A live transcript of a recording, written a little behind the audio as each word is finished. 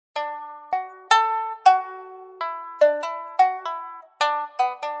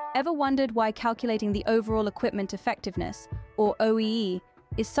Ever wondered why calculating the overall equipment effectiveness, or OEE,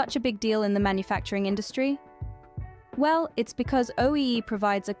 is such a big deal in the manufacturing industry? Well, it's because OEE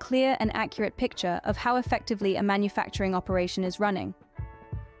provides a clear and accurate picture of how effectively a manufacturing operation is running.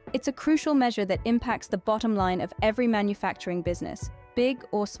 It's a crucial measure that impacts the bottom line of every manufacturing business, big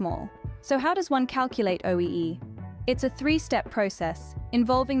or small. So how does one calculate OEE? It's a three-step process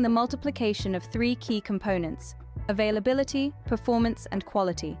involving the multiplication of three key components: availability, performance, and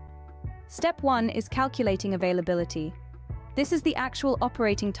quality. Step 1 is calculating availability. This is the actual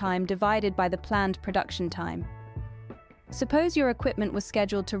operating time divided by the planned production time. Suppose your equipment was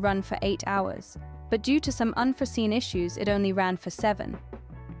scheduled to run for 8 hours, but due to some unforeseen issues, it only ran for 7.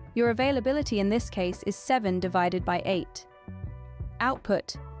 Your availability in this case is 7 divided by 8.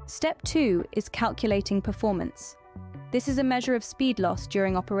 Output. Step 2 is calculating performance. This is a measure of speed loss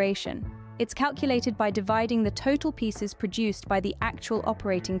during operation. It's calculated by dividing the total pieces produced by the actual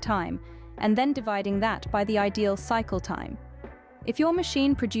operating time, and then dividing that by the ideal cycle time. If your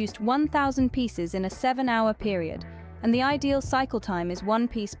machine produced 1,000 pieces in a 7-hour period, and the ideal cycle time is 1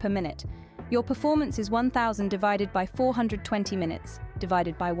 piece per minute, your performance is 1,000 divided by 420 minutes,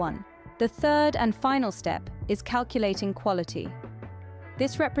 divided by 1. The third and final step is calculating quality.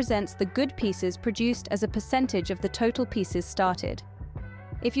 This represents the good pieces produced as a percentage of the total pieces started.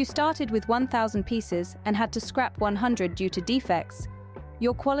 If you started with 1,000 pieces and had to scrap 100 due to defects,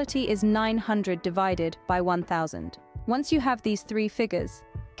 your quality is 900 divided by 1,000. Once you have these three figures,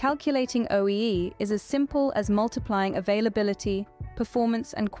 calculating OEE is as simple as multiplying availability,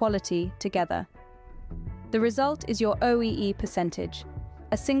 performance, and quality together. The result is your OEE percentage,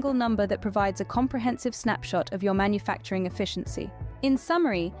 a single number that provides a comprehensive snapshot of your manufacturing efficiency. In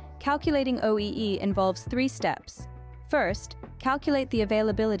summary, calculating OEE involves 3 steps. First, calculate the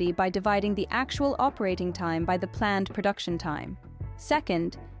availability by dividing the actual operating time by the planned production time.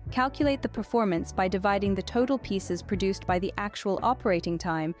 Second, calculate the performance by dividing the total pieces produced by the actual operating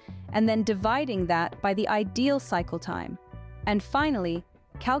time and then dividing that by the ideal cycle time. And finally,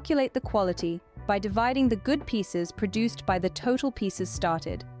 calculate the quality by dividing the good pieces produced by the total pieces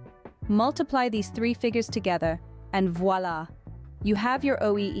started. Multiply these 3 figures together and voila! You have your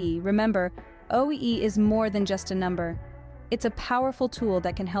OEE. Remember, OEE is more than just a number. It's a powerful tool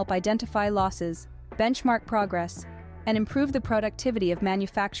that can help identify losses, benchmark progress, and improve the productivity of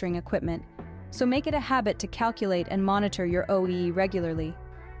manufacturing equipment. So make it a habit to calculate and monitor your OEE regularly.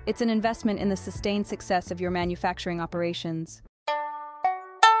 It's an investment in the sustained success of your manufacturing operations.